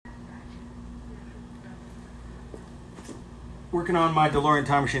working on my Delorean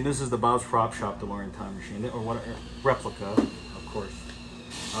Time Machine. This is the Bob's Prop Shop Delorean Time Machine, or what, replica, of course.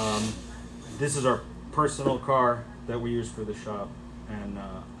 This is our personal car that we use for the shop. And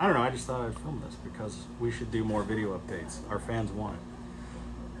I don't know, I just thought I'd film this because we should do more video updates. Our fans want it.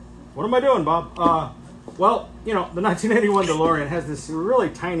 What am I doing, Bob? Well, you know, the 1981 DeLorean has this really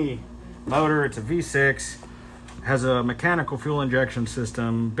tiny motor. It's a V6. Has a mechanical fuel injection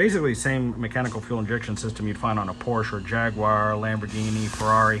system. Basically, same mechanical fuel injection system you'd find on a Porsche or Jaguar, Lamborghini,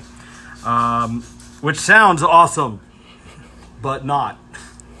 Ferrari. Which sounds awesome, but not.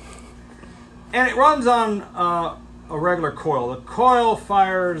 And it runs on a regular coil. The coil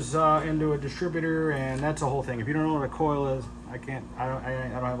fires into a distributor, and that's a whole thing. If you don't know what a coil is, I don't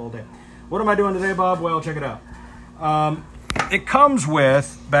have all day. What am I doing today, Bob? Well, check it out. It comes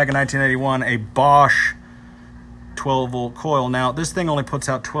with, back in 1981, a Bosch 12-volt coil. Now, this thing only puts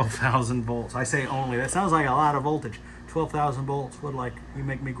out 12,000 volts. I say only. That sounds like a lot of voltage. 12,000 volts would, like, you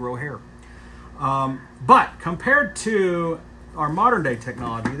make me grow hair. But compared to our modern day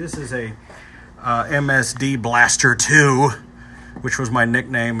technology, this is a MSD Blaster 2, which was my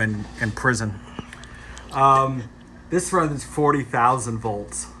nickname in prison. This runs 40,000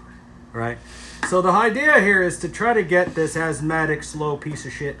 volts, right? So the idea here is to try to get this asthmatic, slow piece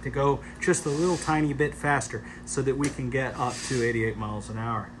of shit to go just a little tiny bit faster so that we can get up to 88 miles an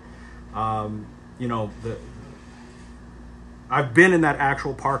hour. You know, I've been in that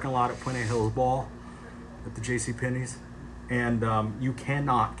actual parking lot at Puente Hills Ball at the JCPenney's, and you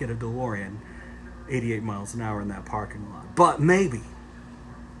cannot get a DeLorean 88 miles an hour in that parking lot. But maybe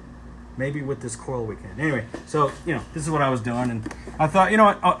with this coil we can. Anyway, so, you know, this is what I was doing, and I thought, you know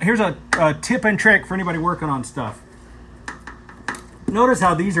what, here's a tip and trick for anybody working on stuff. Notice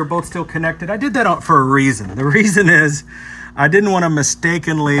how these are both still connected. I did that for a reason. The reason is I didn't want to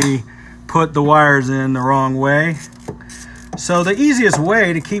mistakenly put the wires in the wrong way. So the easiest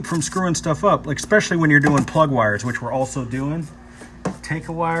way to keep from screwing stuff up, like especially when you're doing plug wires, which we're also doing, take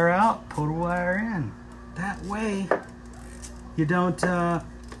a wire out, put a wire in. That way you don't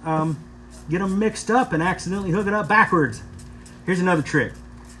get them mixed up and accidentally hook it up backwards. Here's another trick.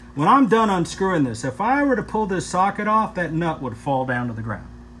 When I'm done unscrewing this, if I were to pull this socket off, that nut would fall down to the ground.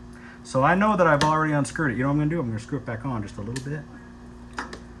 So I know that I've already unscrewed it. You know what I'm going to do? I'm going to screw it back on just a little bit.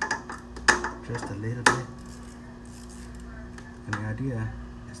 Just a little bit. And the idea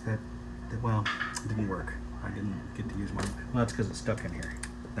is that well, it didn't work. I didn't get to use my... Well, that's because it's stuck in here.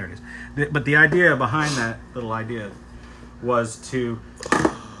 There it is. But the idea behind that little idea was to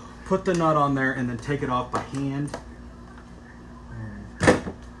put the nut on there and then take it off by hand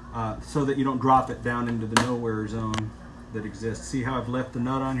so that you don't drop it down into the nowhere zone that exists. See how I've left the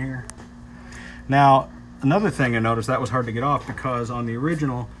nut on here? Now, another thing I noticed, that was hard to get off because on the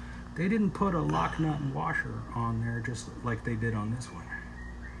original, they didn't put a lock nut and washer on there just like they did on this one.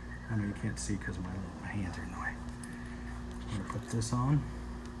 I know you can't see because my hands are in the way. I'm going to put this on.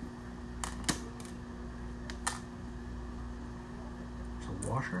 It's a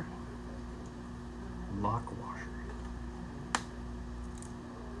washer. Lock washer.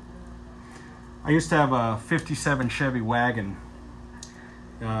 I used to have a 57 Chevy wagon.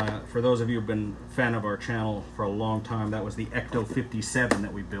 For those of you who've been a fan of our channel for a long time, that was the Ecto 57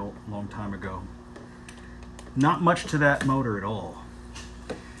 that we built a long time ago. Not much to that motor at all.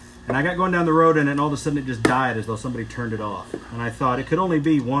 And I got going down the road and then all of a sudden it just died as though somebody turned it off. And I thought it could only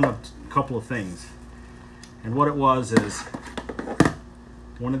be one of a couple of things. And what it was is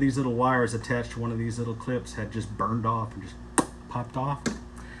one of these little wires attached to one of these little clips had just burned off and just popped off.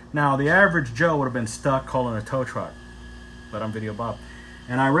 Now, the average Joe would have been stuck calling a tow truck, but I'm Videobob.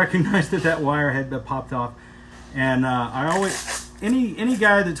 And I recognized that that wire had popped off. And I always, any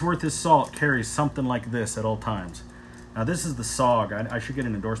guy that's worth his salt carries something like this at all times. Now, this is the SOG. I should get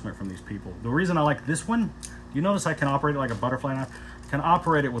an endorsement from these people. The reason I like this one, you notice I can operate it like a butterfly knife? I can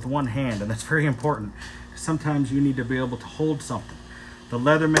operate it with one hand, and that's very important. Sometimes you need to be able to hold something. The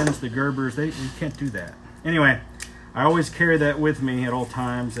Leathermans, the Gerbers, you can't do that. Anyway, I always carry that with me at all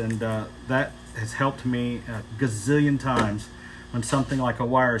times, and that has helped me a gazillion times when something like a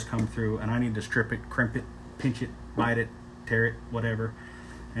wire has come through and I need to strip it, crimp it, pinch it, bite it, tear it, whatever.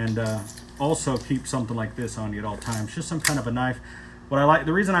 And also keep something like this on you at all times, just some kind of a knife. What I like,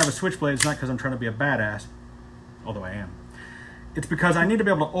 the reason I have a switchblade is not because I'm trying to be a badass, although I am. It's because I need to be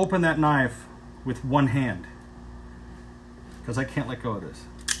able to open that knife with one hand, because I can't let go of this.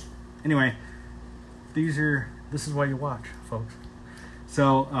 Anyway, this is why you watch, folks.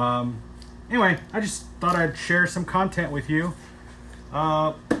 So anyway, I just thought I'd share some content with you.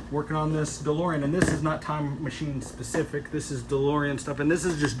 Working on this DeLorean, and this is not Time Machine specific. This is DeLorean stuff, and this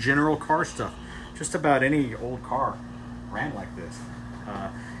is just general car stuff. Just about any old car. ran like this.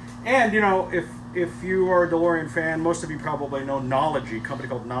 And you know, if you are a DeLorean fan, most of you probably know Nology. A company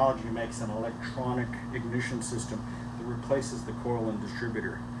called Nology makes an electronic ignition system that replaces the coil and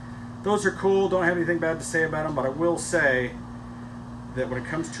distributor. Those are cool. Don't have anything bad to say about them, but I will say that when it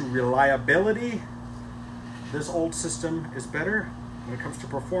comes to reliability, this old system is better. When it comes to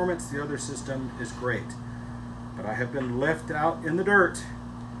performance, the other system is great. But I have been left out in the dirt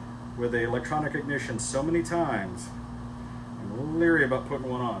with the electronic ignition so many times. I'm a little leery about putting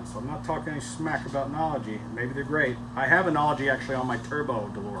one on, so I'm not talking any smack about Nology. Maybe they're great. I have a Nology actually on my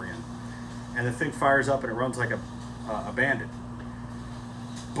turbo DeLorean, and the thing fires up and it runs like a bandit.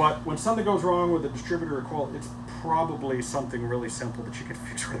 But when something goes wrong with the distributor or coil, it's probably something really simple that you can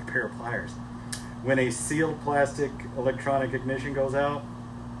fix with a pair of pliers. When a sealed plastic electronic ignition goes out,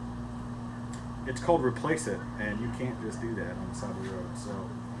 it's called replace it, and you can't just do that on the side of the road. So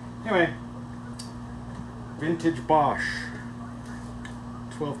anyway, vintage Bosch,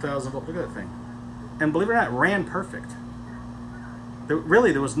 12,000 volt. Look at that thing. And believe it or not, it ran perfect. There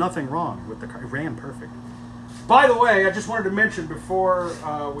was nothing wrong with the car. It ran perfect. By the way, I just wanted to mention before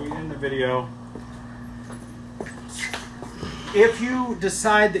we end the video, if you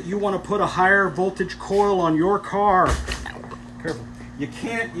decide that you want to put a higher voltage coil on your car, careful, you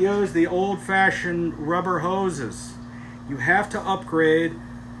can't use the old-fashioned rubber hoses. You have to upgrade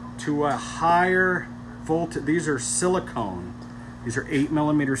to a higher voltage. These are silicone. These are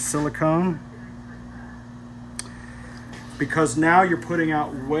 8mm silicone. Because now you're putting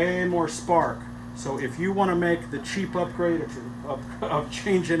out way more spark. So if you want to make the cheap upgrade of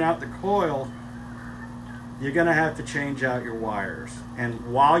changing out the coil, you're going to have to change out your wires.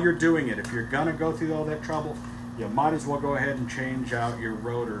 And while you're doing it, if you're going to go through all that trouble, you might as well go ahead and change out your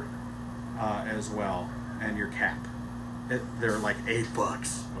rotor as well, and your cap. They're like $8.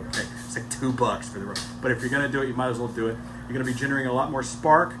 Okay, it's like $2 for the rotor. But if you're going to do it, you might as well do it. You're going to be generating a lot more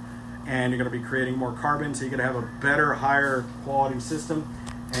spark, and you're going to be creating more carbon, so you're going to have a better, higher quality system.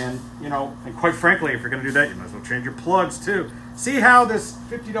 And, you know, and quite frankly, if you're going to do that, you might as well change your plugs too. See how this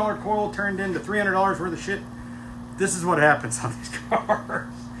 $50 coil turned into $300 worth of shit? This is what happens on these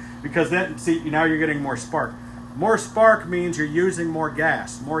cars. Because then, see, now you're getting more spark. More spark means you're using more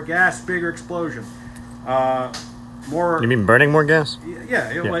gas. More gas, bigger explosion. More. You mean burning more gas?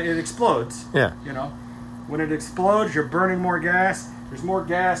 Yeah, it explodes. Yeah. You know, when it explodes, you're burning more gas. There's more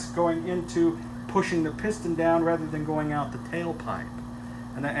gas going into pushing the piston down rather than going out the tailpipe.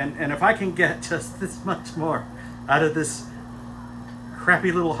 And if I can get just this much more out of this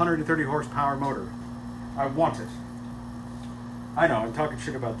crappy little 130 horsepower motor, I want it. I know, I'm talking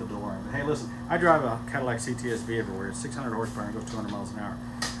shit about the DeLorean, but hey, listen, I drive a Cadillac CTSV everywhere. It's 600 horsepower and goes 200 miles an hour.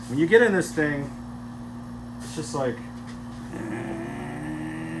 When you get in this thing, it's just like...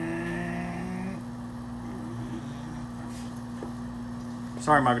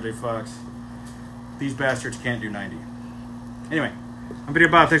 Sorry, Michael J. Fox. These bastards can't do 90. Anyway, I'm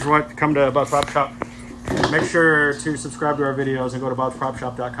Videobob. Thanks for coming to Bob's Prop Shop. Make sure to subscribe to our videos and go to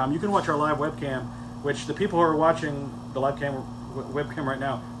bobspropshop.com. You can watch our live webcam, which the people who are watching the live webcam right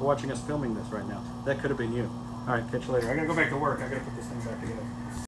now are watching us filming this right now. That could have been you. All right, catch you later. I got to go back to work. I got to put this thing back together.